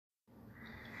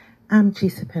I'm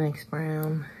Chisa Penix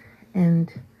Brown,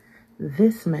 and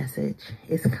this message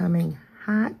is coming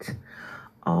hot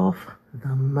off the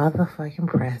motherfucking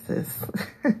presses.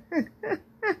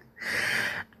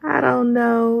 I don't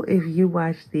know if you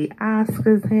watched the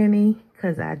Oscars, honey,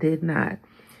 because I did not.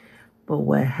 But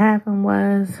what happened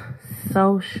was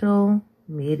social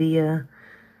media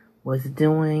was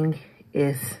doing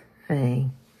its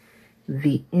thing.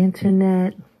 The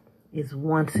internet is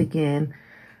once again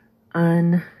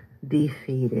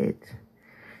undefeated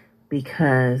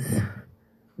because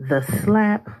the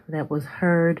slap that was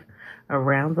heard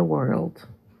around the world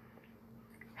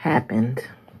happened.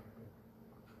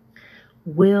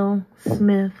 Will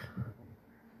Smith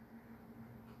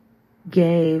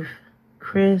gave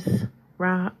Chris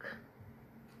Rock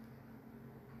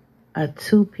a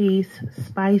 2-piece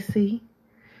spicy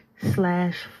 /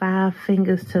 5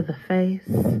 fingers to the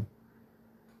face.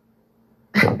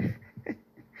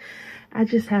 I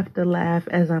just have to laugh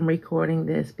as I'm recording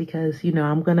this because,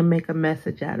 I'm going to make a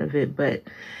message out of it. But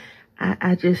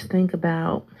I just think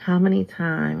about how many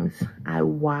times I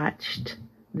watched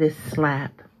this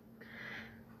slap.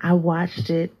 I watched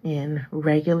it in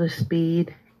regular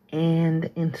speed and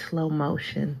in slow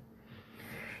motion.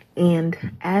 And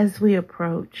as we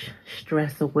approach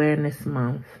Stress Awareness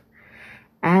Month,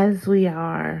 as we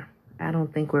are, I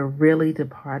don't think we're really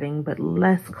departing, but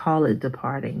let's call it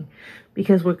departing,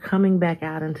 because we're coming back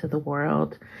out into the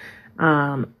world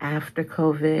after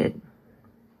COVID.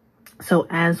 So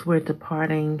as we're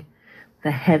departing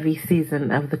the heavy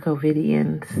season of the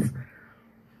COVIDians,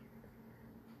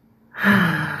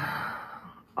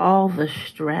 all the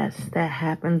stress that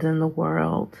happens in the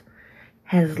world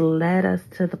has led us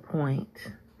to the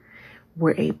point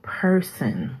where a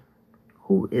person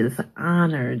who is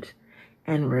honored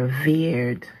and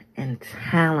revered and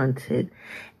talented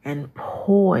and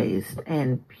poised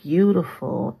and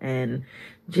beautiful and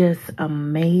just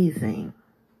amazing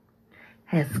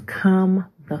has come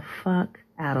the fuck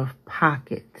out of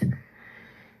pocket,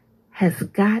 has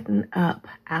gotten up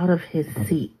out of his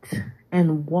seat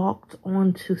and walked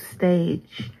onto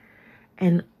stage.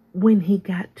 And when he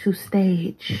got to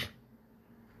stage,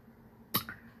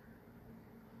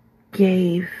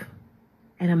 gave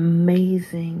an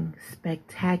amazing,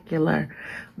 spectacular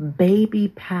baby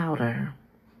powder,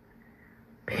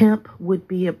 pimp would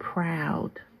be a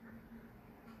proud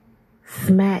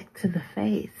smack to the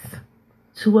face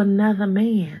to another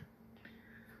man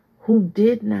who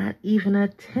did not even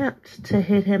attempt to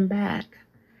hit him back.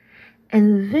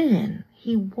 And then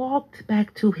he walked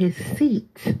back to his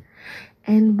seat.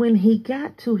 And when he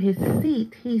got to his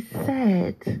seat, he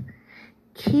said,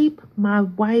 "Keep my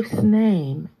wife's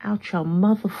name out your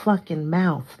motherfucking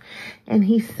mouth." And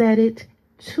he said it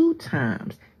 2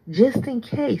 times, just in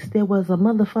case there was a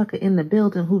motherfucker in the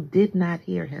building who did not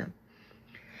hear him.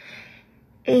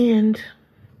 And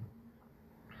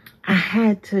I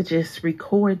had to just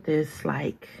record this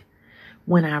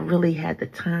when I really had the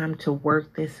time to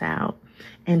work this out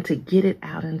and to get it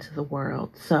out into the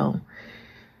world. So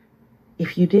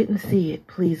if you didn't see it,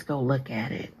 please go look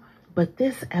at it. But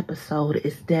this episode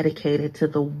is dedicated to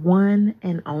the one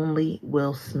and only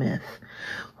Will Smith,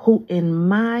 who in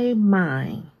my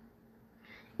mind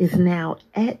is now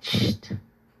etched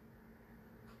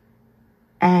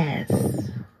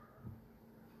as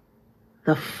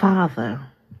the father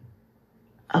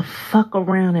of fuck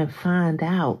around and find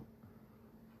out.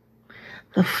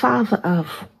 The father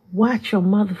of watch your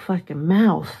motherfucking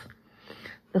mouth.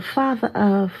 The father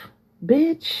of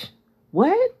bitch,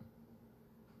 what?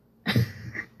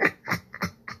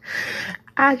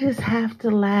 I just have to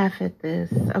laugh at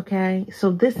this, okay?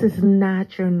 So this is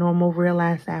not your normal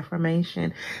real-ass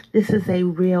affirmation. This is a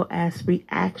real-ass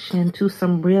reaction to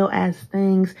some real-ass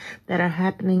things that are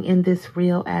happening in this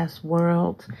real-ass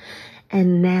world.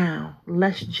 And now,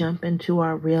 let's jump into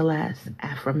our real-ass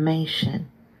affirmation.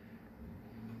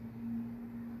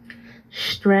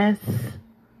 Stress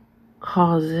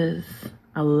causes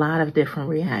a lot of different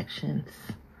reactions.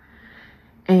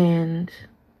 And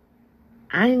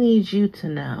I need you to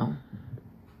know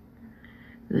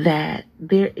that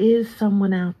there is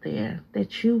someone out there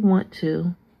that you want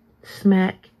to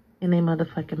smack in a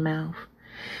motherfucking mouth.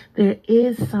 There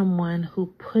is someone who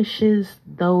pushes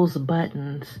those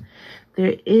buttons.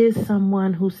 There is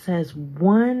someone who says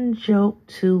one joke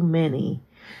too many.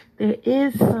 There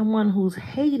is someone who's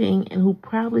hating and who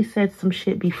probably said some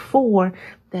shit before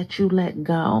that you let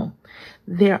go.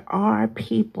 There are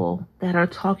people that are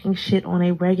talking shit on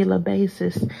a regular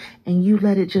basis and you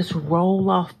let it just roll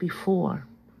off before.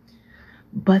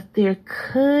 But there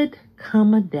could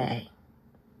come a day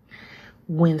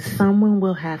when someone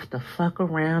will have to fuck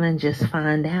around and just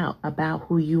find out about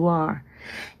who you are.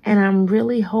 And I'm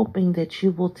really hoping that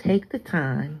you will take the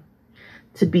time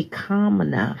to be calm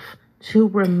enough to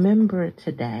remember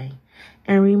today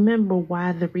and remember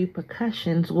why the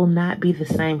repercussions will not be the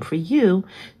same for you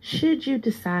should you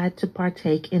decide to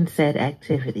partake in said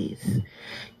activities.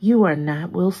 You are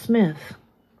not Will Smith,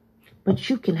 but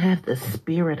you can have the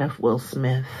spirit of Will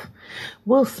Smith.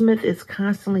 Will Smith is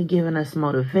constantly giving us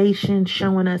motivation,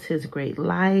 showing us his great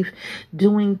life,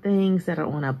 doing things that are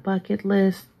on a bucket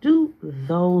list. Do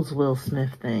those Will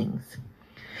Smith things.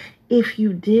 If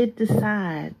you did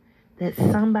decide that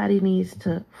somebody needs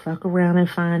to fuck around and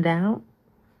find out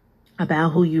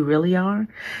about who you really are,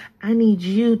 I need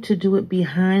you to do it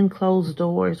behind closed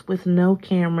doors with no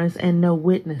cameras and no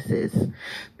witnesses,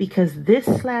 because this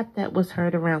slap that was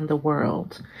heard around the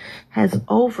world has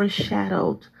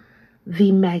overshadowed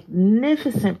the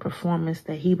magnificent performance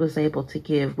that he was able to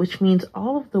give, which means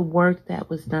all of the work that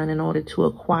was done in order to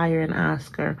acquire an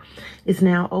Oscar is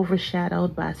now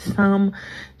overshadowed by some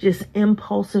just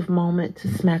impulsive moment to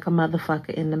smack a motherfucker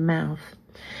in the mouth.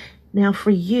 Now, for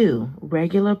you,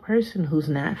 regular person who's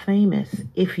not famous,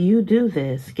 if you do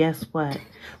this, guess what?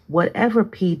 Whatever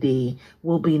PD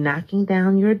will be knocking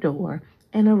down your door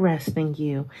and arresting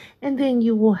you, and then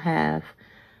you will have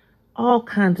all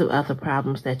kinds of other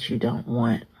problems that you don't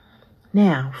want.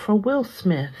 Now, for Will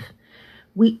Smith,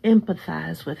 we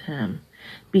empathize with him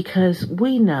because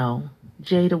we know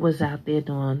Jada was out there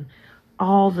doing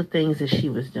all the things that she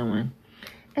was doing.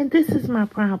 And this is my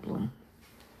problem.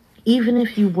 Even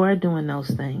if you were doing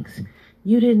those things,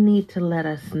 you didn't need to let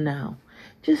us know.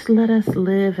 Just let us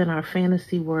live in our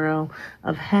fantasy world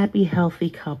of happy, healthy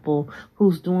couple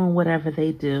who's doing whatever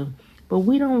they do. But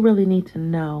we don't really need to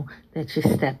know that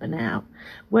you're stepping out.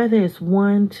 Whether it's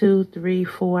 1, 2, 3,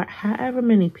 4, however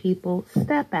many people,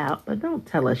 step out, but don't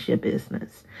tell us your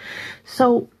business.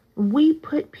 So we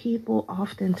put people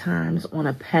oftentimes on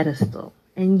a pedestal,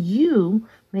 and you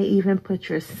may even put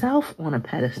yourself on a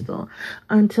pedestal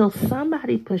until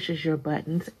somebody pushes your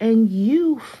buttons and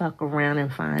you fuck around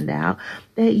and find out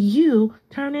that you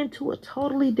turn into a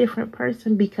totally different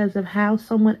person because of how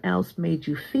someone else made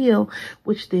you feel,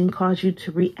 which then caused you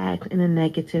to react in a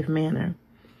negative manner.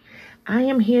 I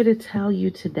am here to tell you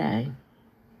today,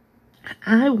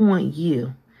 I want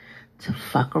you to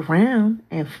fuck around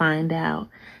and find out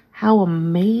how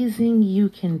amazing you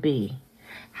can be,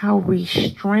 how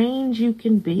restrained you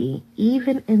can be,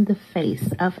 even in the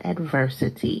face of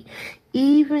adversity,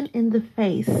 even in the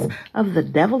face of the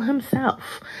devil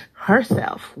himself,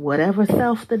 herself, whatever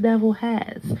self the devil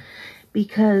has,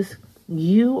 because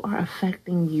you are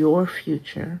affecting your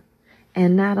future,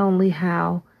 and not only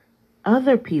how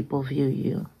other people view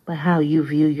you, but how you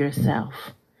view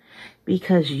yourself.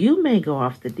 Because you may go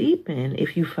off the deep end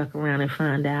if you fuck around and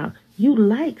find out you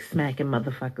like smacking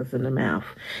motherfuckers in the mouth.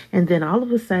 And then all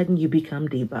of a sudden you become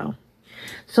Debo.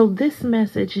 So this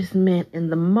message is meant in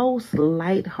the most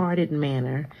lighthearted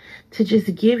manner to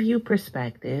just give you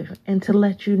perspective and to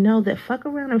let you know that fuck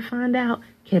around and find out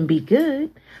can be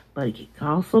good, but it can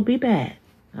also be bad.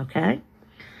 Okay?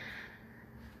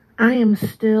 I am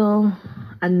still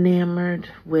enamored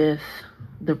with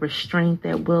the restraint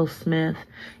that Will Smith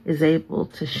is able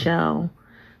to show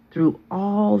through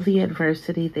all the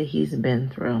adversity that he's been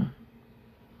through.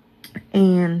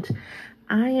 And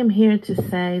I am here to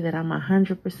say that I'm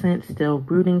 100% still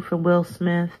rooting for Will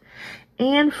Smith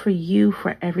and for you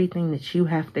for everything that you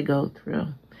have to go through.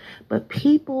 But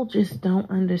people just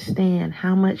don't understand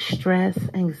how much stress,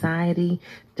 anxiety,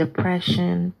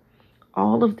 depression,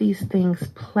 all of these things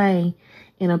play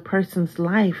in a person's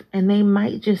life, and they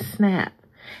might just snap.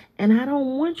 And I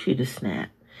don't want you to snap,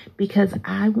 because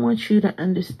I want you to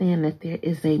understand that there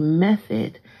is a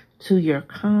method to your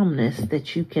calmness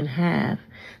that you can have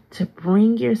to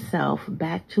bring yourself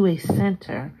back to a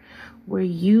center where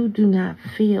you do not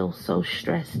feel so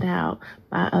stressed out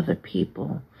by other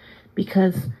people.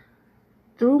 Because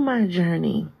through my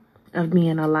journey of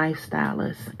being a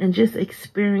lifestylist and just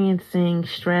experiencing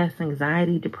stress,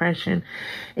 anxiety, depression,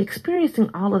 experiencing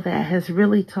all of that has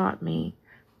really taught me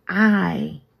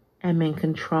I am in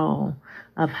control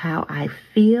of how I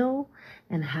feel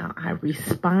and how I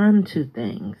respond to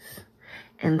things.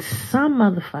 And some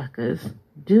motherfuckers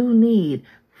do need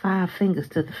 5 fingers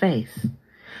to the face.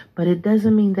 But it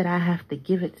doesn't mean that I have to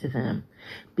give it to them,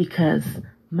 because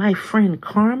my friend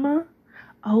Karma,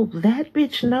 oh, that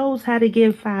bitch knows how to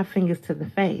give 5 fingers to the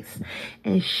face.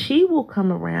 And she will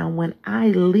come around when I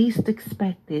least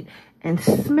expect it and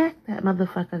smack that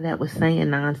motherfucker that was saying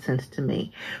nonsense to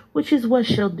me, which is what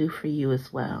she'll do for you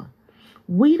as well.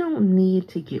 We don't need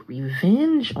to get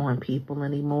revenge on people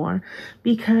anymore,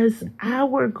 because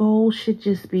our goal should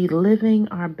just be living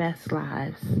our best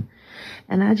lives.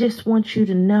 And I just want you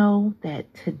to know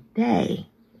that today,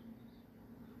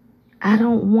 I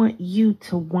don't want you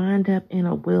to wind up in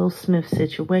a Will Smith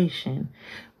situation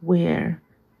where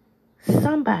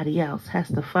somebody else has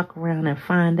to fuck around and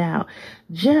find out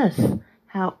just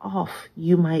how off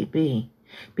you might be.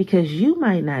 Because you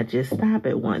might not just stop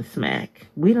at one smack.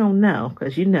 We don't know,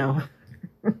 because you know,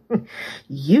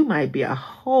 you might be a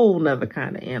whole nother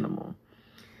kind of animal.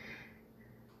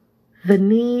 The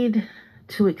need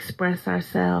to express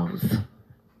ourselves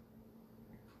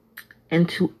and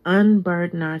to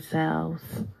unburden ourselves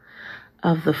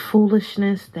of the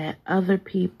foolishness that other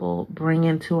people bring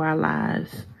into our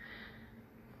lives.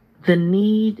 The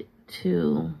need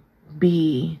to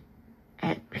be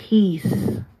at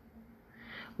peace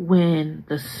when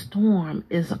the storm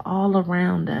is all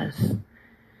around us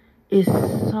is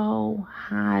so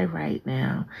high right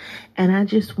now. And I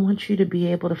just want you to be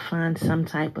able to find some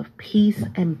type of peace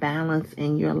and balance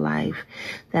in your life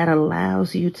that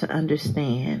allows you to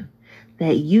understand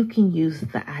that you can use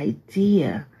the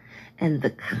idea and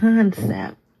the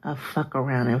concept of fuck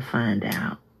around and find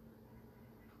out.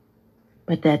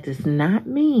 But that does not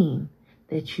mean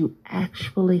that you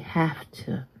actually have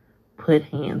to put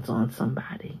hands on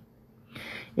somebody.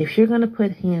 If you're going to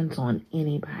put hands on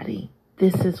anybody,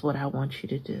 this is what I want you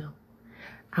to do.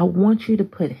 I want you to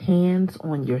put hands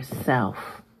on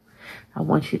yourself. I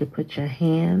want you to put your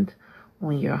hand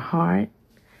on your heart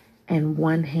and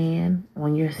one hand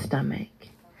on your stomach.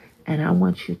 And I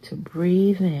want you to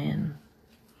breathe in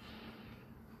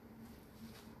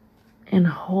and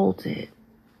hold it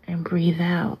and breathe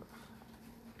out.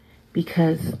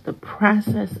 Because the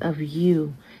process of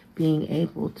you being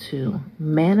able to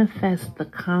manifest the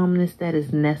calmness that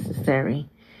is necessary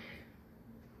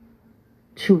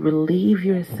to relieve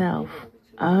yourself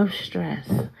of stress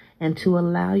and to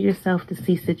allow yourself to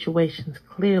see situations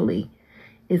clearly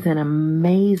is an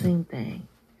amazing thing.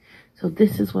 So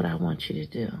this is what I want you to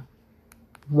do.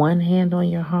 One hand on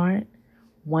your heart,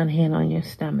 one hand on your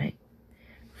stomach.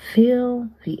 Feel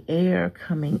the air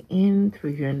coming in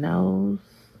through your nose.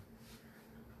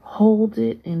 Hold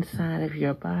it inside of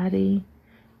your body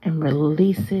and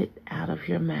release it out of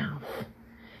your mouth.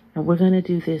 And we're going to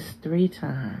do this 3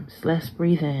 times. Let's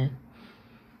breathe in.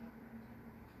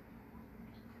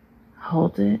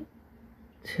 Hold it.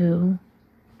 2,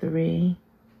 3,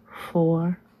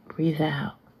 4. Breathe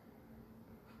out.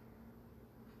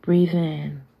 Breathe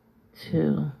in.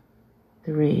 2,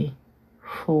 3,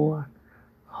 4.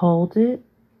 Hold it.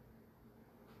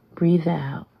 Breathe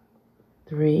out.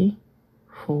 3,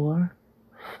 4,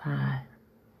 5.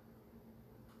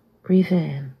 Breathe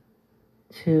in.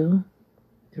 2,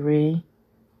 3,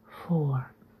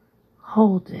 4.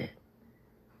 Hold it.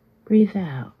 Breathe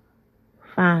out.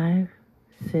 5,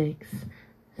 6,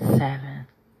 7.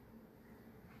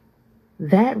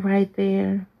 That right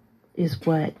there is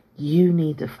what you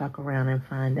need to fuck around and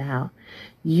find out.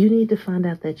 You need to find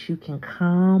out that you can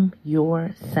calm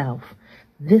yourself.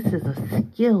 This is a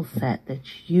skill set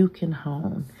that you can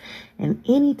hone. And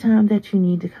anytime that you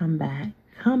need to come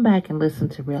back and listen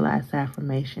to Realized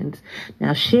Affirmations.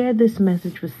 Now share this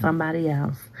message with somebody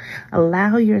else.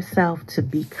 Allow yourself to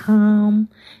be calm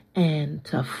and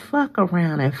to fuck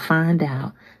around and find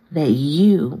out that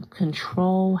you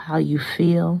control how you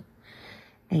feel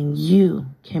and you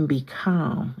can be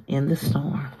calm in the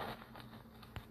storm.